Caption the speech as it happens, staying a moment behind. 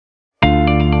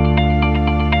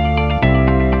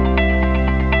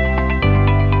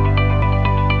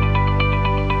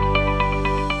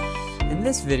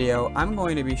this video, I'm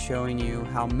going to be showing you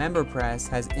how MemberPress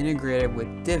has integrated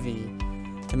with Divi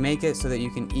to make it so that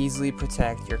you can easily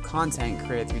protect your content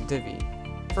created through Divi.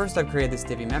 First, I've created this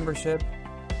Divi membership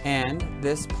and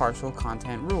this partial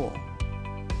content rule.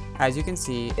 As you can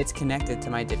see, it's connected to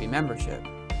my Divi membership.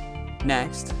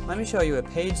 Next, let me show you a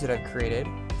page that I've created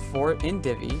in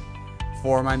Divi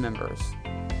for my members.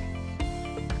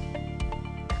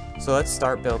 So let's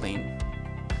start building.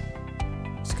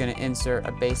 Just going to insert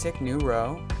a basic new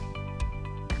row,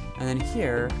 and then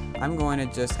here I'm going to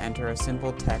just enter a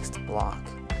simple text block.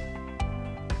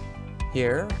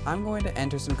 Here I'm going to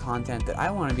enter some content that I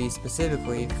want to be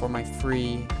specifically for my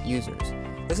free users.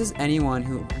 This is anyone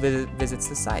who visits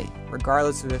the site,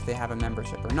 regardless of if they have a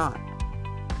membership or not.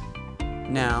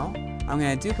 Now I'm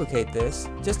going to duplicate this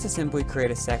just to simply create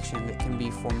a section that can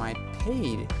be for my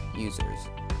paid users.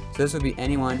 So this would be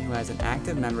anyone who has an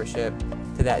active membership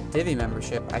to that Divi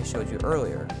membership I showed you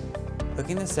earlier.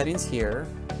 Clicking the settings here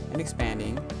and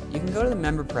expanding, you can go to the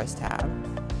MemberPress tab,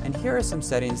 and here are some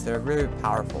settings that are very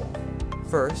powerful.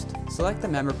 First, select the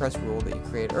MemberPress rule that you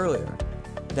created earlier.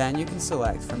 Then you can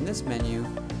select from this menu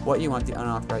what you want the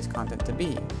unauthorized content to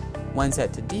be. When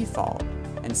set to default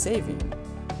and saving,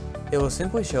 it will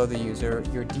simply show the user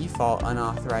your default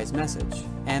unauthorized message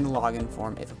and login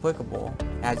form if applicable,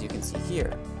 as you can see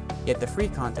here, yet the free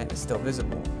content is still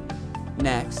visible.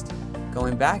 Next,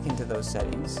 going back into those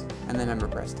settings and the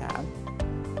MemberPress tab,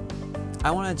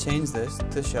 I want to change this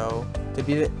to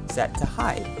be set to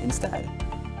hide instead.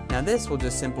 Now this will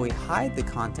just simply hide the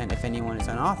content if anyone is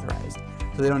unauthorized,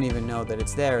 so they don't even know that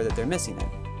it's there or that they're missing it.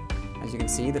 As you can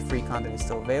see, the free content is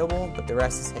still available, but the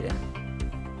rest is hidden.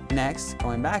 Next,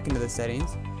 going back into the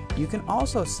settings, you can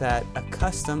also set a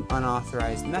custom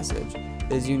unauthorized message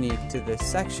that is unique to this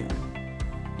section.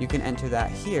 You can enter that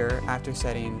here after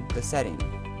setting the setting.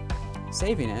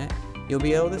 Saving it, you'll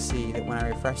be able to see that when I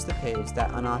refresh the page,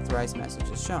 that unauthorized message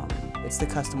is shown. It's the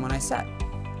custom one I set.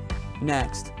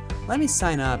 Next, let me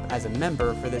sign up as a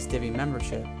member for this Divi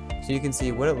membership so you can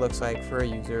see what it looks like for a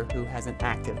user who has an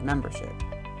active membership.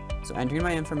 So entering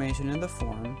my information in the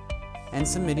form and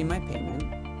submitting my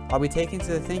payment, I'll be taken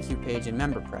to the thank you page in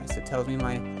MemberPress that tells me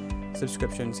my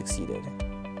subscription succeeded.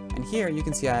 And here you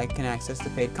can see I can access the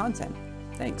paid content.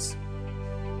 Thanks.